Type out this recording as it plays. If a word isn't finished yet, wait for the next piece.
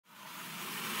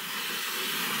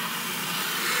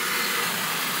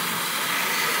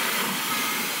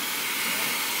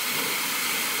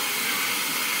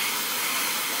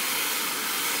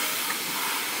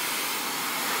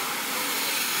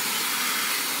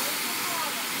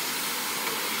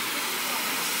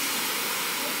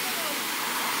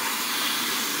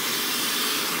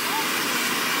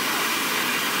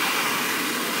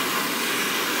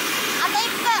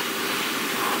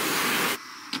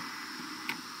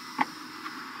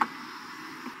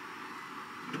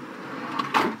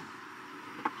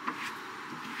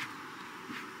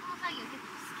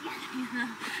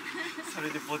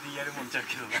ボディやるもんちゃう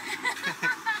けどな。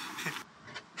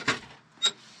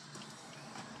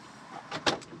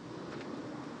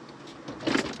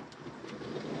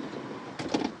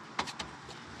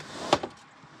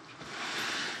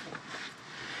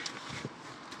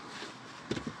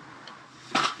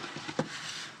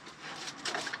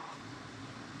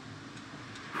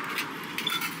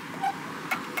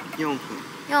4分。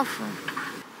4分。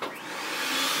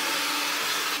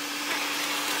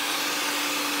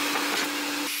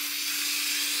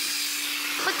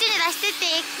こっちに出してってい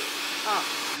い？あ。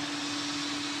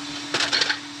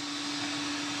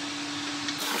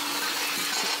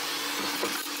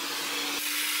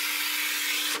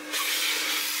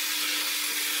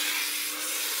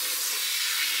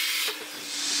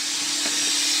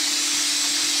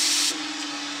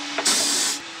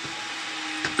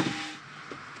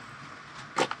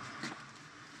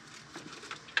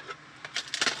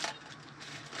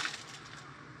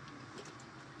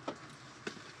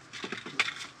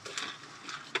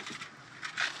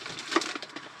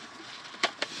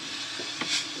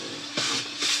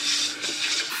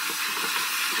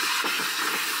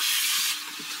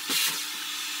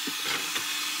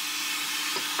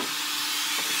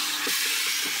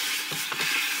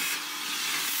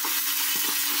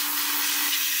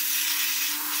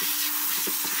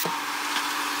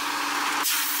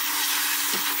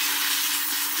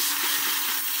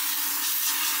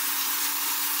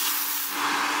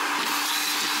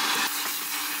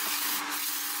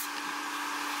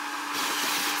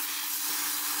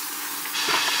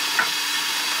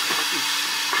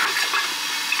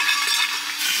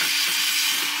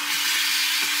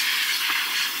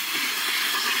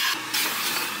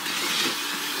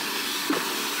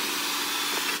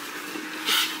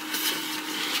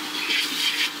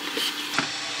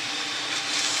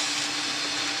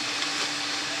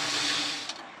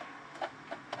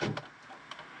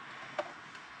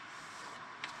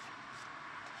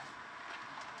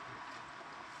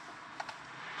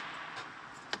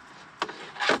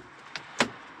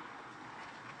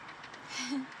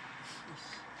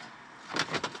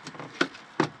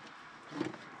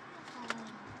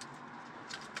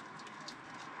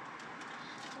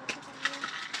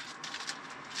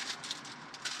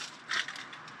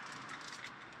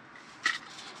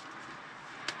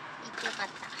よかっ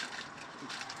た。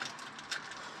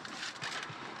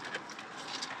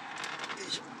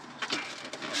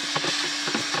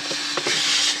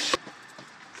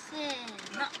せー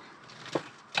の。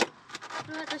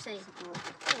これはどうしたらいい？こう？よ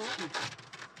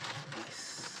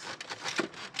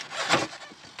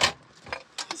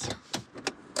いしょ。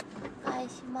返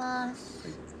します。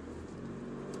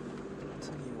次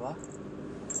は？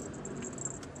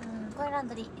これラン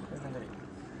ドリー。ランドリー。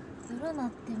夜な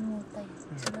ってもうたい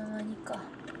つの間にか。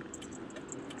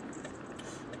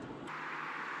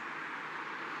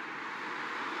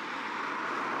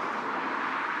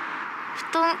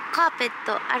布団カーペッ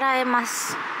ト洗えま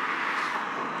す。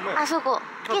あそこ。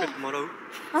カーペットも洗う？うん。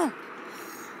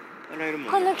洗えるもん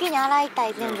ね。この木に洗いた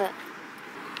い全部。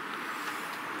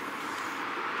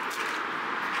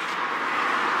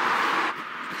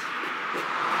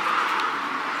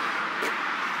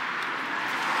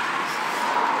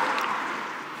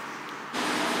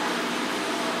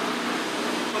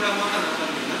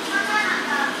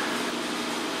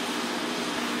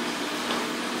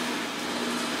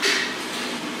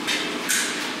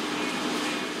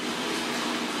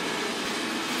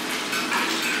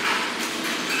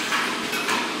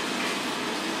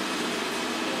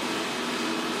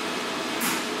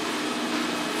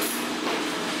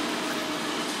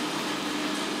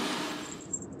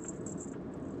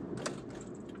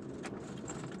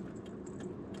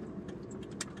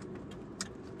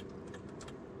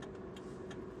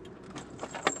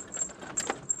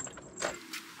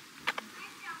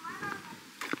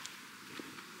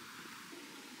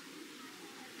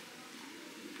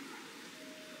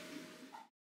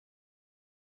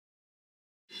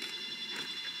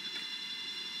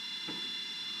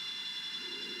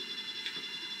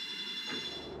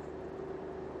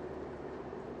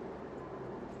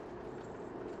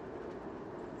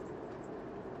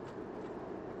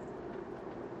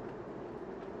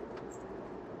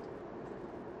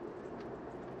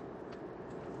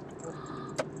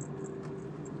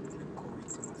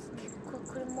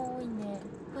車多いね。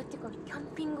こうやってかキャン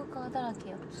ピングカーだら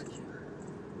けよ。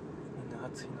みんな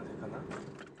暑いのでかな。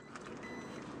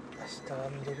明日は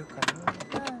見れるかな。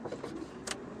うん。よ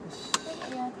し。あ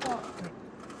りがとう。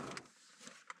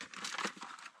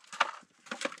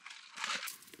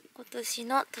今年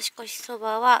の年越しそ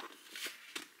ばは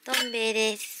どん兵衛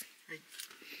です。はい、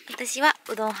私は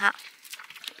うどん派。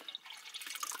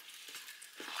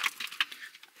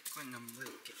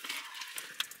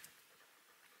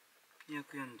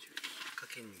か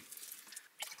け2。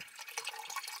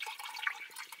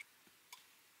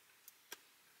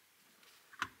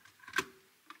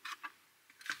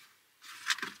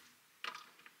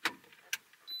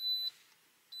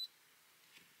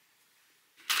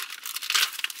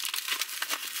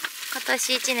今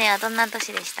年1年はどんな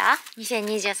年でした？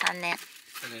 2023 年。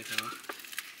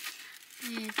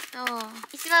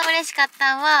一番嬉しかっ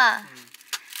たのは、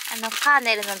カー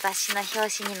ネルの雑誌の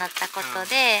表紙になったこと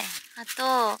で、あ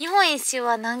と日本一周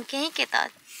は何件行けた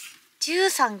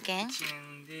？13件。1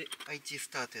年で愛知ス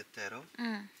タートやったやろ。う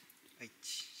ん。愛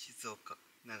知、静岡、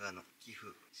長野、岐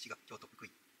阜、滋賀、京都、福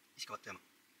井、石川、富山、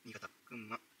新潟、群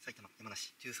馬、埼玉、山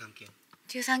梨、13件。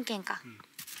13件か。うん、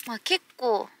まあ結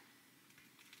構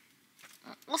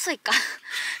遅いか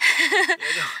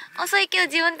遅いけど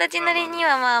自分たちなりに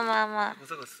はまあまあまあご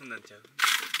そごそ進んだんちゃう。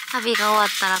旅が終わっ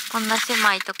たらこんな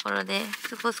狭いところで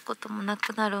過ごすこともな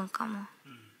くなるんかも。うん、好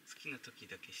きな時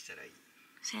だけしたらいい。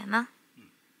そやな。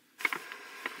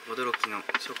驚きの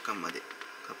食感まで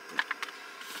カップ。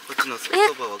こっちのそば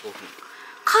は5分。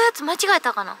買うやつ間違え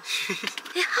たかな8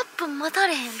分待た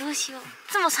れへん。どうしよう。い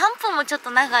つも3分もちょっ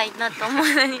と長いなと思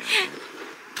うのに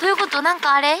どういうこと？なん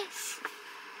かあれ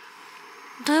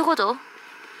どういうこと？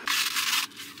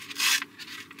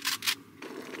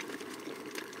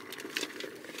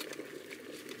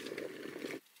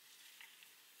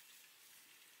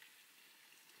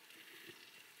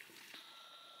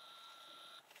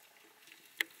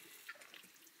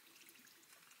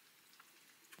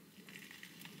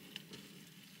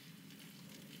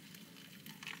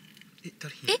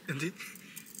誰？なんで？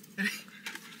あれ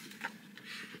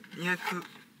200、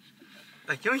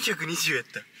あ、420やっ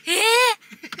た。や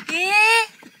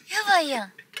ばいや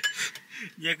ん。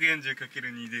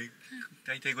 240×2 で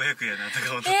だいたい500やなと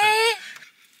か思っとった。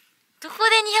どこ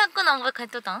で200何倍書い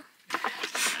とったん？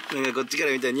なんかこっちか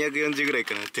ら見たら240ぐらい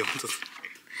かなって思っとった。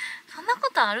そんな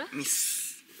ことある？ミ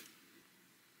ス。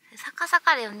逆さ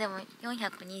かで読んでも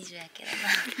420やけどな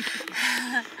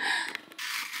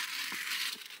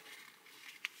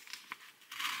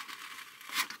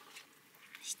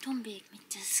しとんべいめっ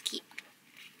ちゃ好き。い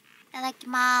ただき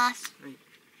ます。はい、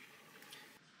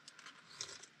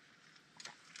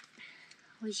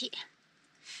美味しい。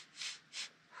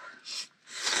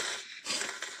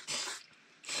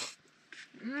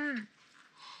うん。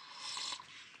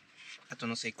あと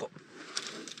のせいこ。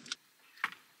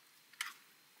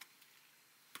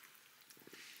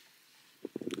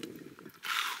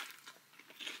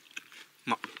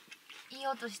いい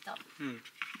音した。うん。う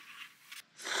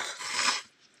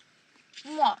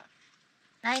まい。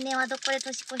来年はどこで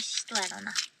年越ししとやろ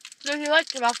な。私は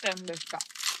千葉県でした。は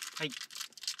い。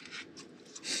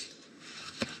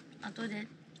後で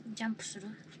ジャンプする？う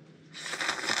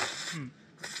ん。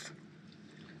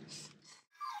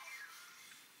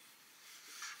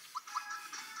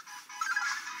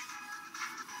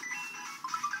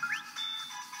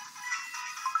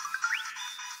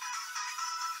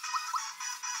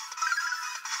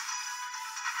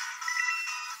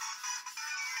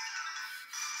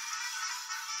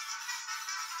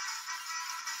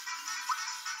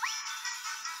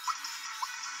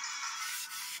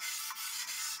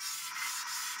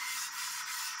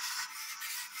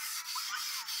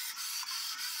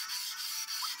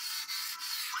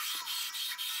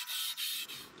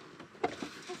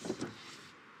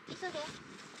急げ。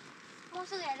もう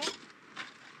すぐやで。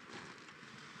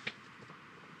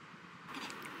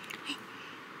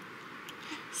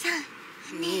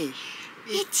3、2、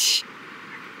1。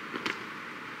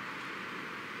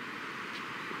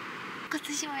今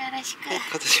年もよろしく。はい、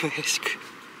今年もよろしく。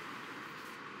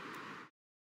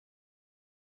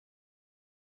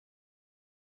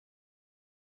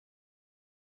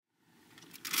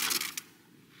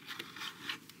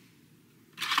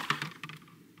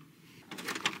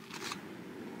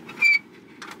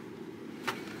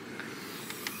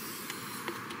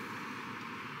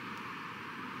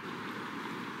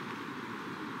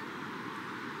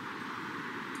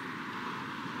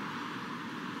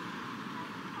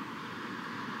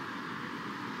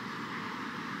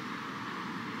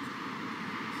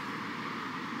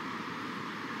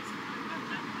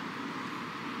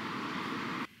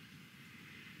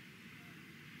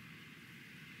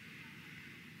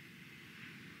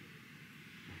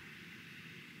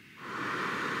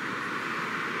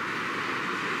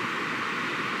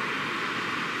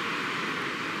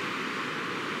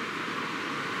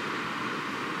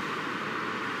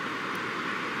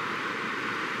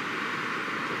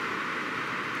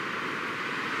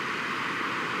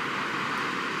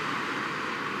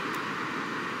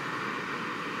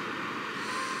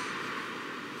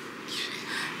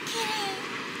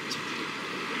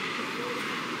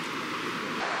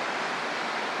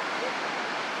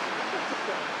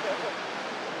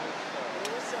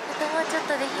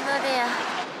後で日の出や。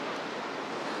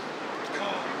来た来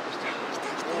た来た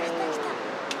来た。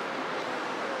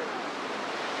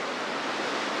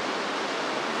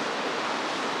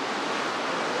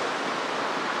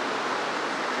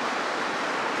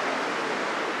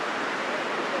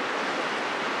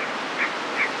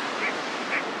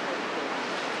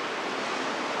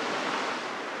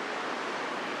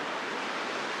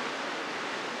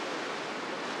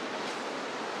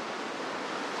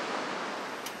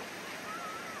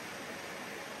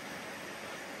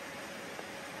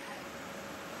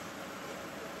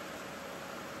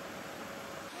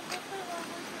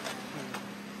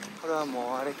これは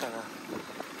もうあれかな、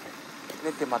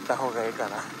寝て待った方がいいか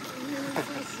な。後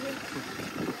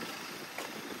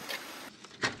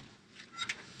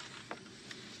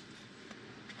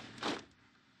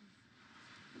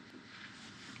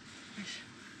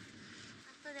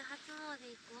で初詣行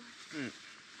こう。うん。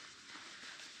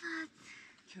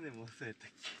去年もそうやったっ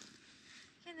け。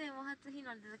去年も初日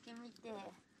の出だけ見て、寝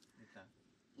た。1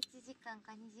時間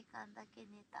か2時間だけ寝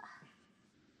た。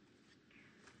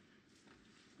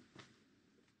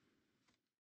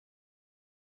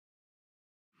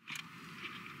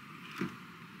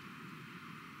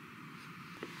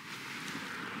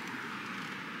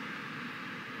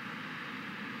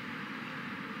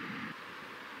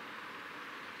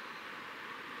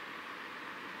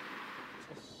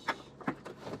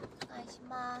お願いし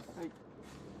ます。はい。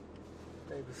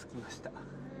だいぶ空きました。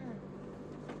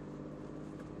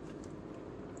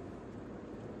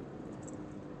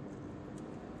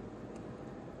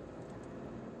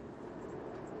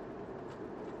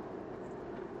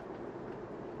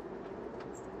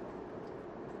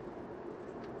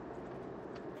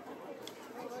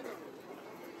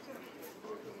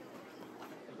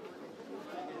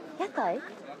屋台？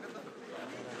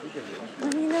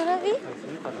何並び？いや、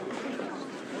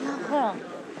ほら。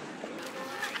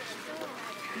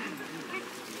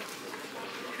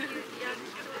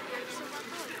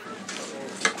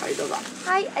はい、どうぞ。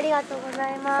はい、ありがとうござ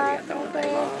います。ありがとうござ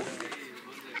います。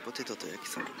ポテトと焼き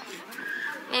そば。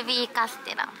ベビーカス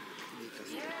テラ。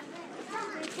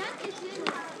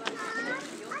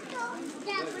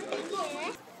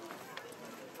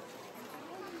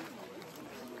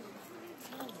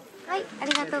はい、あ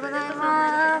りがとうござい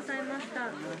ます。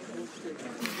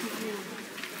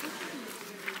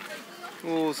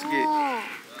おお、すげえ。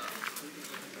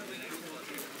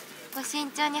ご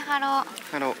慎重に貼ろう。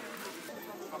ハロー。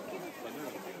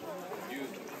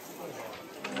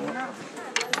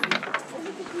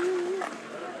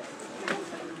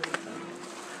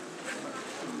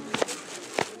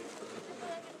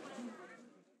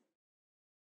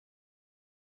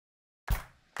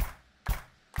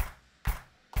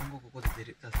今後ここで出せ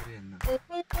るやんな。よ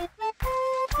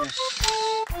し。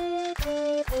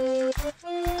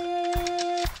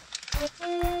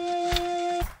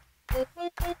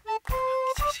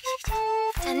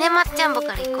じゃあね、まっちゃんぼか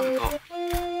ら行こう。こっ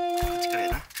ちからや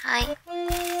な。はい。は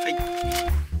い。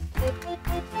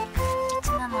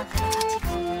 1708。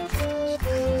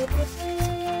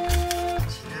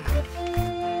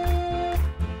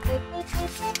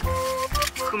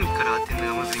組から当てる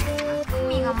のがむずいんだな。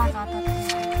組がまず当たってない。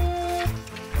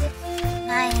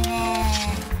ないね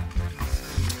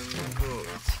ー。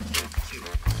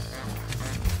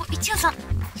お、143。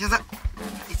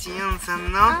143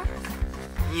の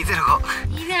205。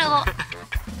205。なん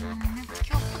か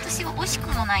今年は惜しく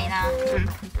もないな。は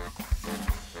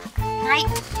い。はい。は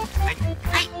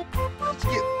い。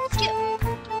19。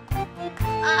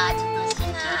あー、ちょっと惜しい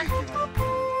な。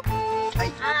はい。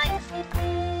はい。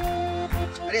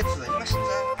ありがとうございました。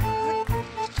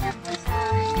やっぱさ、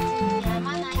や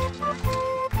まないよな。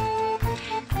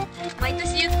毎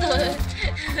年言っとる。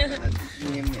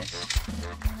2年目やし。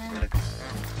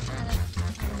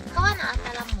川の当た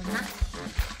らんもんな。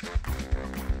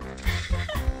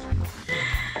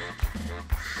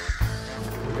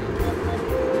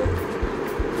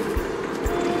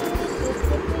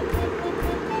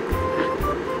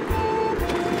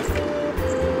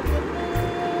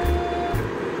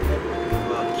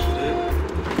綺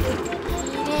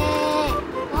麗。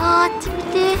わー、あっち見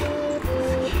て。